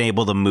hasn't been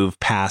able to move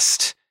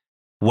past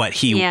what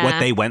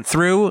they went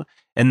through.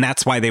 And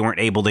that's why they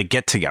weren't able to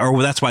get together,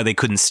 or that's why they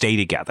couldn't stay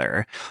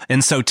together.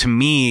 And so to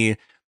me,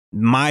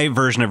 my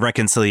version of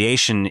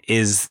reconciliation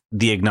is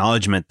the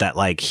acknowledgement that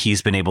like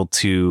he's been able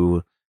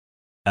to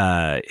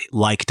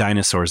like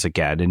dinosaurs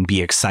again and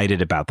be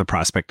excited about the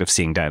prospect of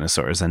seeing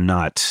dinosaurs and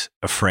not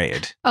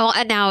afraid. Oh,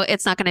 and now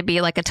it's not going to be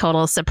like a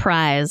total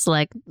surprise,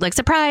 like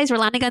surprise, we're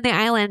landing on the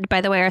island.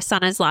 By the way, our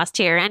son is lost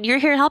here and you're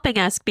here helping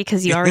us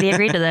because you already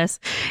agreed to this.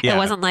 Yeah. It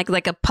wasn't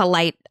like a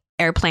polite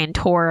airplane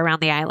tour around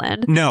the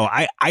island. No,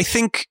 I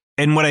think,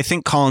 and what I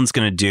think Colin's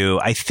going to do,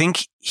 I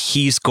think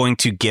he's going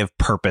to give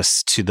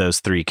purpose to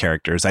those three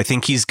characters. I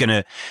think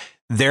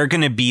they're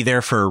going to be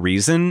there for a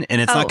reason,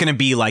 and it's not going to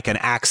be like an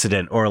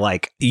accident or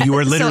like you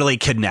were literally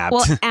kidnapped.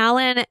 Well,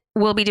 Alan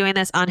will be doing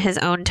this on his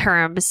own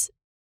terms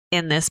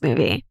in this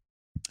movie.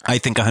 I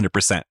think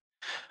 100%.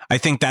 I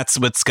think that's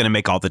what's going to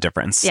make all the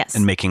difference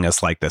in making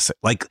us like this,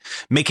 like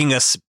making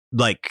us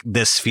like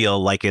this feel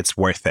like it's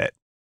worth it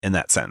in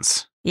that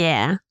sense.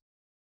 Yeah.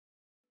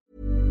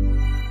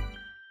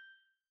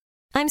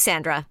 I'm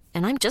Sandra,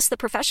 and I'm just the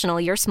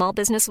professional your small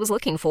business was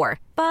looking for.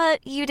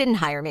 But you didn't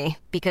hire me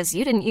because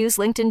you didn't use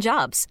LinkedIn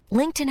Jobs.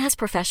 LinkedIn has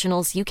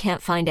professionals you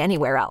can't find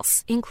anywhere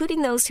else,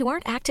 including those who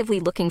aren't actively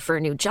looking for a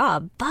new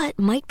job, but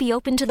might be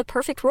open to the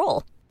perfect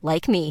role,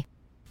 like me.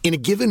 In a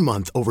given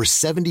month, over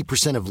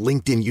 70% of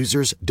LinkedIn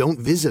users don't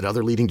visit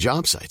other leading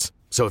job sites.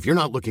 So if you're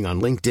not looking on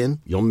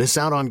LinkedIn, you'll miss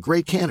out on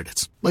great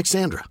candidates like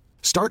Sandra.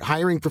 Start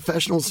hiring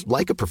professionals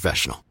like a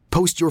professional.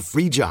 Post your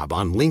free job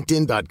on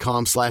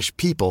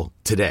linkedin.com/people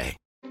today.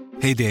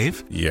 Hey,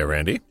 Dave. Yeah,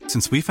 Randy.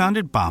 Since we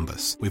founded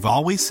Bombas, we've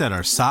always said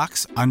our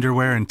socks,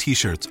 underwear, and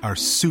T-shirts are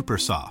super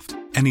soft.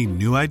 Any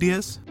new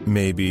ideas?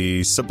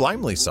 Maybe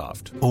sublimely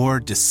soft. Or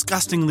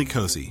disgustingly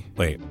cozy.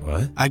 Wait,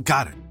 what? I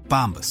got it.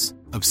 Bombas.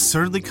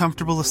 Absurdly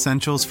comfortable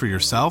essentials for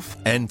yourself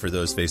and for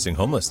those facing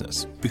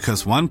homelessness.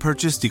 Because one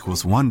purchased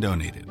equals one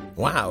donated.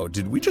 Wow,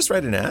 did we just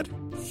write an ad?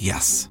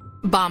 Yes.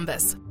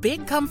 Bombas.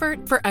 Big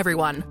comfort for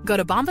everyone. Go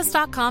to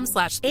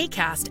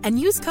bombas.com/ACAST and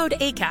use code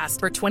ACAST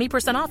for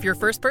 20% off your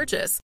first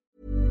purchase.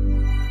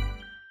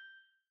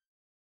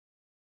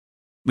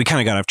 We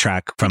kind of got off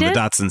track from the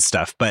Dotson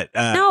stuff, but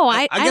no,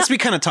 I guess we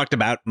kind of talked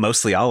about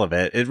mostly all of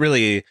it. It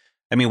really,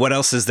 I mean, what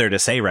else is there to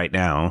say right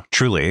now,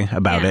 truly,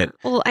 about it?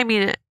 Well, I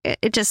mean,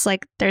 it just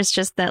like, there's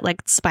just that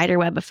like spider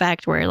web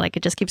effect where like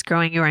it just keeps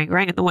growing, and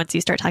then once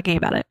you start talking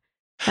about it.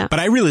 Yeah. But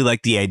I really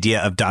like the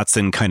idea of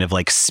Dotson kind of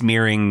like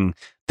smearing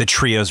the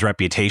trio's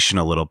reputation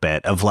a little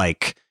bit of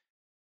like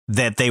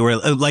that they were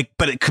like,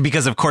 but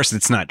because of course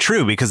it's not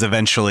true, because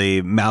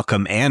eventually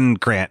Malcolm and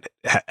Grant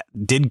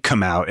did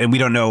come out, and we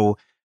don't know,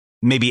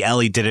 maybe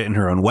Ellie did it in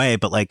her own way,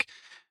 but like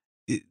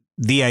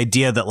the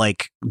idea that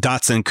like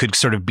Dotson could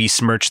sort of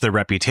besmirch their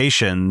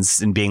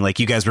reputations and being like,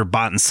 you guys were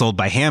bought and sold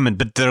by Hammond,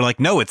 but they're like,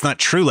 no, it's not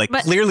true. Like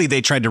But clearly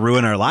they tried to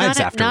ruin our lives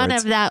afterwards. None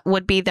of that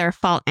would be their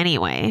fault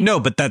anyway.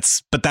 No, but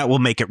that will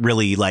make it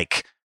really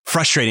like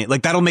frustrating.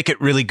 Like that'll make it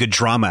really good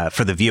drama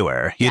for the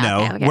viewer, you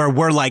know, okay. where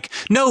we're like,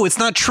 no, it's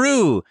not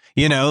true.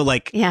 You know,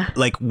 like,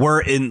 like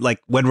we're in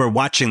like when we're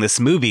watching this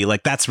movie,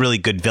 like that's really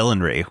good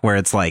villainry where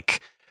it's like,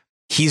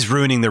 he's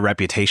ruining their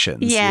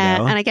reputations. Yeah. You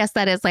know? And I guess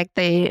that is like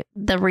the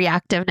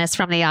reactiveness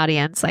from the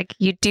audience. Like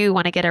you do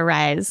want to get a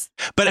rise,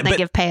 but they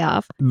give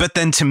payoff. But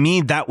then to me,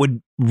 that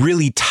would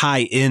really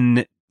tie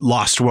in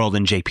Lost World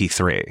and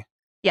JP3.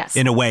 Yes.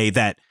 In a way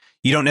that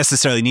you don't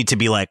necessarily need to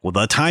be like, well,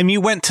 the time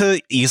you went to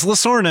Isla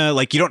Sorna,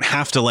 like you don't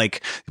have to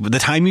like the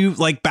time you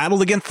like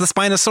battled against the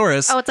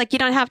Spinosaurus. Oh, it's like you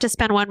don't have to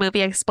spend one movie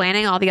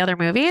explaining all the other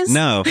movies.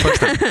 No, of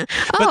course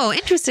not.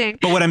 Interesting.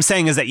 But what I'm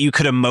saying is that you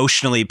could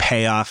emotionally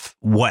pay off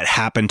what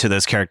happened to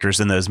those characters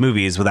in those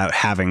movies without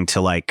having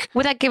to like,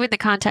 without giving the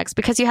context,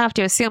 because you have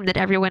to assume that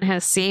everyone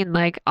has seen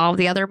like all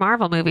the other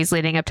Marvel movies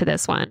leading up to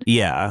this one.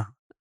 Yeah.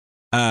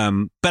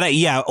 But I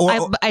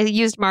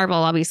used Marvel.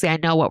 Obviously, I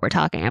know what we're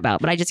talking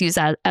about, but I just use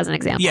that as an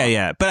example.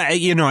 Yeah. But I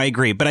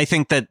agree. But I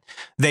think that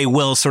they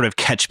will sort of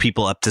catch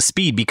people up to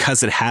speed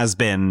because it has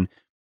been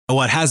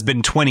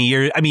 20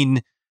 years. I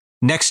mean,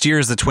 next year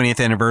is the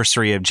 20th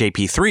anniversary of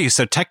JP3.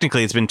 So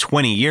technically it's been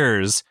 20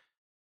 years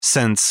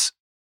since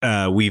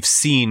we've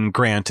seen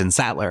Grant and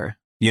Sattler,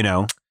 you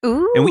know.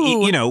 Ooh. And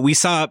we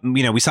saw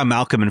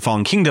Malcolm in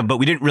Fallen Kingdom, but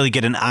we didn't really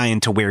get an eye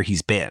into where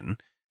he's been.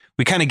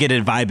 We kind of get a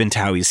vibe into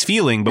how he's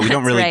feeling, but we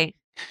don't really. Right.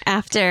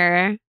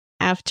 After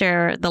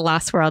the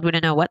Lost World, we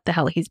don't know what the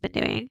hell he's been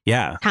doing.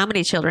 Yeah. How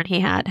many children he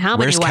had.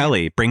 Where's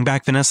Kelly? Bring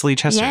back Vanessa Lee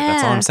Chester. Yeah.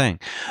 That's all I'm saying.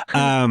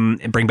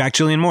 And bring back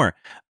Julianne Moore.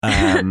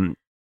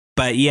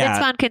 But yeah.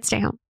 Vince Vaughn can stay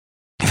home.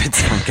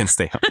 Vince Vaughn can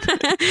stay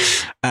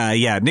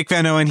home. Nick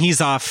Van Owen,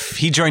 he's off.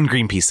 He joined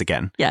Greenpeace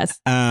again. Yes.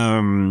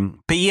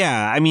 But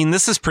yeah, I mean,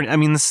 this is pretty. I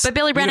mean, this. But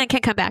Billy Brennan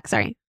can come back.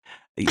 Sorry.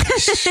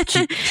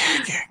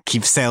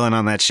 keep sailing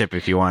on that ship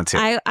if you want to.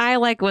 I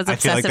was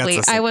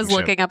obsessively. I was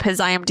looking up his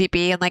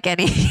IMDb and like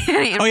any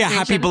oh yeah,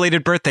 happy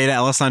belated birthday to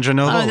Alessandro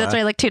Nivola. Oh, that's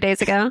right, like 2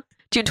 days ago,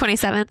 June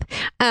 27th.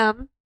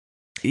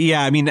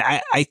 Yeah, I mean,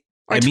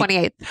 or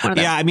 28th.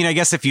 Yeah, I mean, I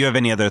guess if you have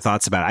any other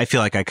thoughts about it, I feel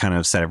like I kind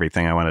of said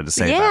everything I wanted to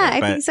say. Yeah, about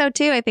it, I think so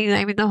too. I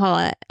mean, the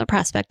whole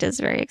prospect is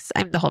very.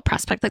 The whole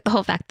prospect, like the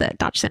whole fact that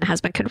Dodgson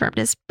has been confirmed,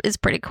 is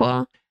pretty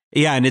cool.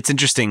 Yeah, and it's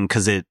interesting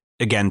because it,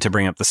 again, to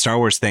bring up the Star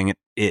Wars thing,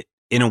 it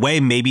in a way,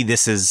 maybe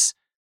this is,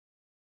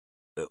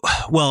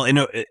 well,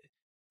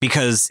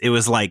 because it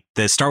was like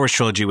the Star Wars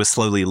trilogy was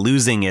slowly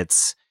losing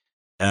its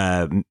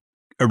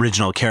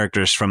original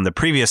characters from the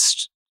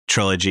previous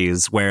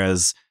trilogies,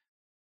 whereas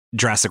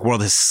Jurassic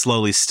World has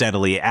slowly,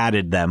 steadily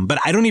added them. But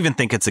I don't even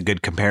think it's a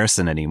good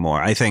comparison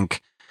anymore. I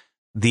think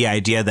the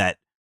idea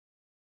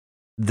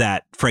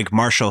that Frank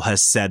Marshall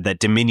has said that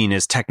Dominion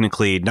is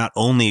technically not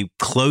only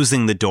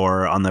closing the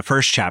door on the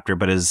first chapter,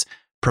 but is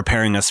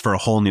preparing us for a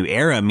whole new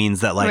era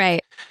means that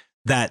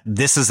that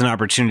this is an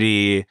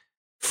opportunity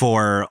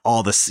for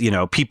all this,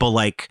 people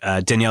like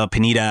Daniela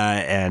Pineda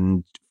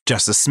and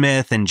Justice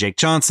Smith and Jake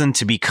Johnson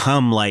to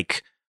become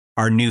like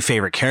our new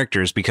favorite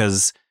characters,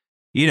 because,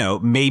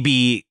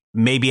 maybe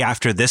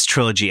after this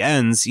trilogy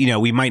ends,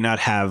 we might not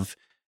have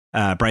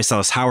Bryce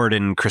Dallas Howard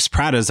and Chris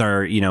Pratt as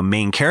our,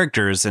 main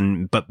characters,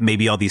 but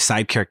maybe all these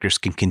side characters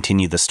can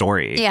continue the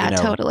story. Yeah,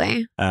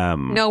 totally.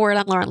 No word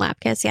on Lauren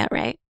Lapkus yet,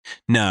 right?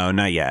 No,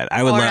 not yet.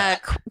 I would love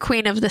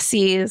Queen of the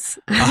Seas,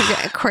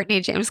 Courtney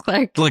James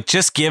Clark. Look,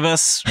 just give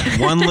us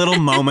one little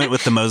moment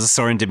with the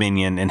Mosasaur and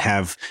Dominion and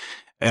have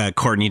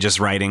Courtney just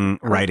riding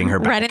her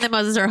back. Riding the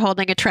Mosasaur,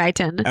 holding a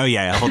Triton. Oh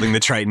yeah, holding the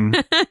Triton.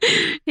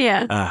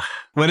 Yeah.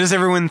 What does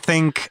everyone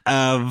think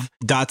of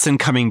Dotson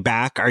coming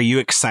back? Are you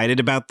excited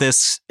about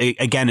this?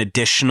 Again,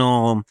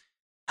 additional.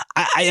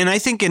 And I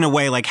think in a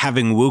way, like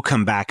having Wu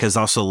come back is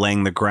also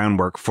laying the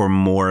groundwork for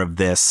more of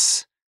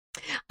this.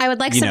 I would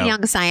like some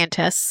young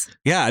scientists.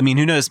 Yeah, I mean,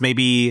 who knows?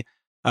 Maybe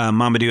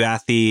Mamadou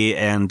Athie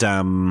and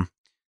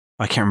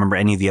I can't remember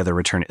any of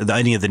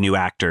the new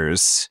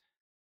actors.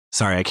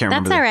 Sorry, I can't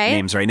remember the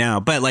names right now.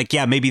 But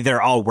maybe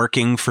they're all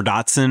working for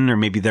Dotson, or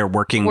maybe they're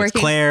working with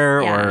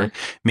Claire, or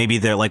maybe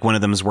they're like one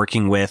of them is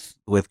working with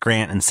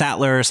Grant and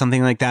Sattler or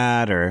something like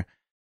that. Or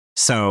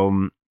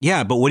so,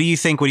 yeah. But what do you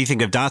think? What do you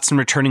think of Dotson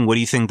returning? What do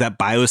you think that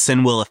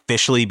Biosyn will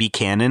officially be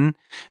canon?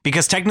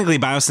 Because technically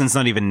Biosyn's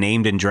not even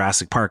named in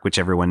Jurassic Park, which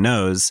everyone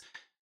knows.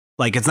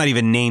 Like, it's not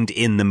even named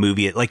in the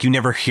movie. Like, you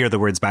never hear the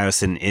words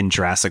Biosyn in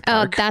Jurassic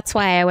Park. Oh, that's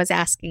why I was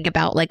asking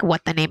about like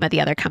what the name of the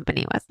other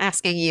company was.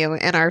 Asking you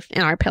in our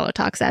pillow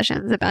talk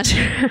sessions about.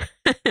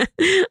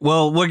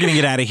 Well, we're gonna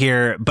get out of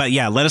here, but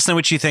yeah, let us know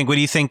what you think. What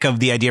do you think of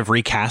the idea of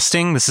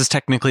recasting? This is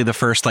technically the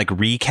first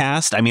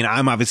recast. I mean,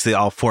 I'm obviously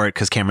all for it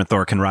because Cameron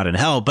Thor can rot in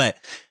hell, but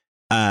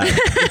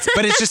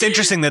it's just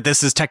interesting that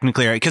this is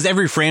technically right, because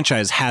every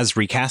franchise has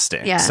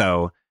recasting. Yeah.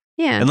 So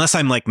unless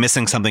I'm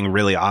missing something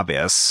really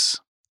obvious,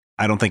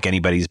 I don't think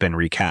anybody's been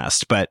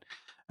recast. But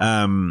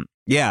so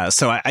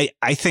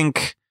I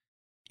think,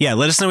 Yeah,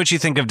 let us know what you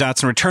think of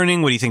Dotson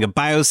returning. What do you think of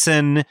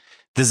Biosyn?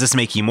 Does this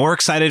make you more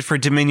excited for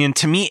Dominion?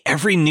 To me,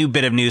 every new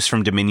bit of news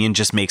from Dominion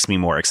just makes me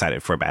more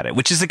excited for about it,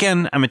 which is,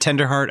 again, I'm a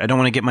tender heart. I don't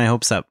want to get my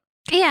hopes up.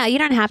 Yeah, you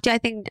don't have to. I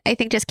think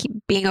just keep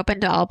being open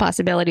to all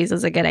possibilities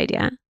is a good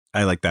idea.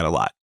 I like that a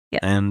lot. Yeah.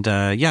 And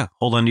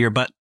hold on to your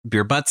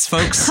butts,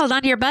 folks. Hold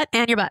on to your butt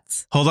and your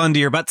butts. Hold on to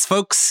your butts,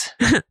 folks.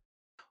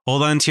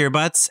 Hold on to your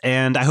butts.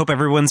 And I hope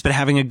everyone's been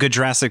having a good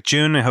Jurassic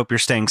June. I hope you're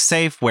staying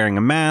safe, wearing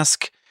a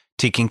mask,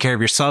 taking care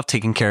of yourself,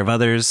 taking care of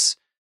others,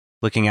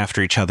 looking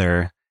after each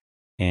other.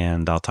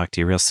 And I'll talk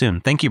to you real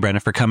soon. Thank you, Brenda,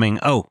 for coming.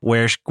 Oh,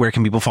 where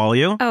can people follow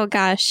you? Oh,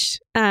 gosh.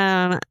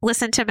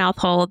 Listen to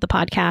Mouthhole, the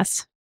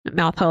podcast.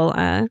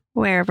 Mouthhole,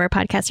 wherever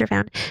podcasts are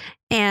found.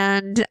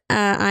 And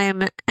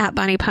I'm at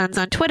Bonnie Puns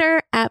on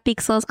Twitter, at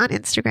Beaksles on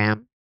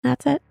Instagram.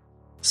 That's it.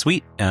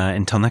 Sweet.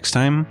 Until next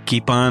time,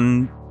 keep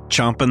on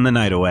chomping the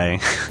night away.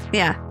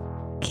 Yeah.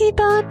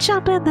 Keep on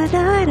chomping the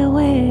night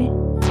away.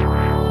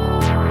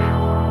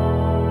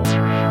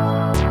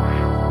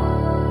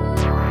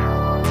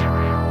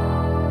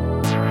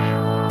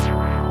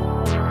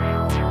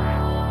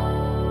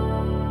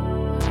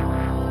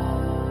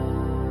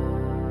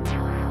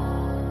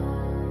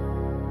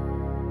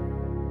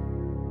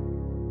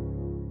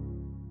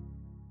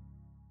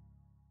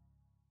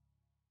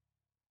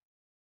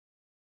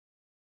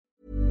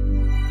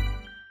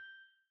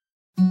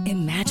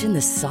 Imagine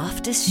the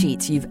softest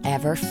sheets you've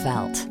ever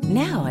felt.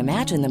 Now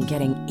imagine them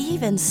getting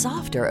even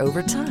softer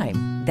over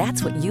time.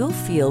 That's what you'll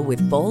feel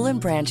with Boll &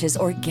 Branch's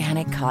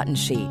organic cotton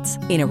sheets.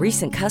 In a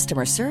recent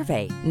customer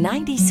survey,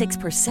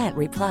 96%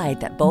 replied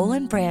that Boll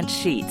 & Branch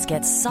sheets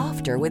get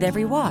softer with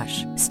every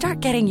wash. Start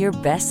getting your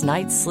best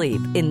night's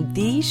sleep in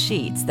these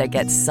sheets that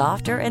get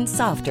softer and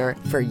softer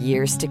for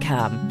years to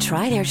come.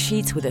 Try their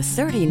sheets with a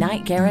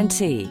 30-night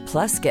guarantee.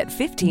 Plus, get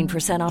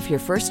 15% off your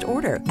first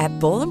order at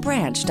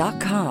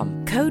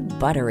bollandbranch.com. Code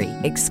BUTTERY.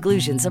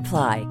 Exclusions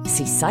apply.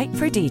 See site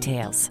for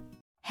details.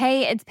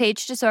 Hey, it's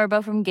Paige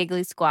DeSorbo from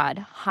Giggly Squad.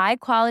 High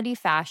quality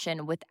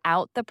fashion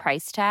without the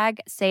price tag.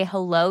 Say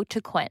hello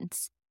to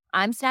Quince.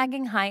 I'm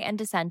snagging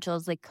high-end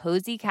essentials like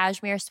cozy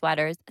cashmere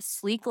sweaters,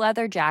 sleek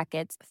leather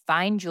jackets,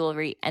 fine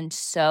jewelry, and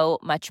so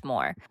much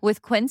more.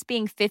 With Quince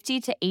being 50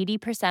 to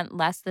 80%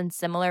 less than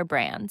similar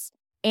brands.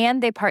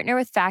 And they partner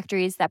with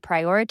factories that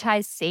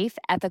prioritize safe,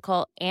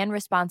 ethical, and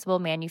responsible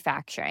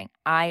manufacturing.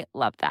 I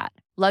love that.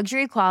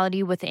 Luxury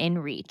quality within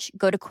reach.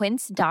 Go to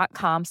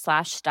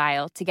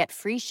quince.com/style to get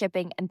free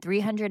shipping and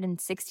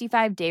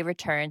 365-day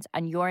returns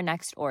on your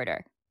next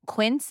order.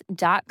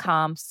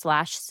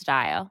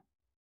 Quince.com/style.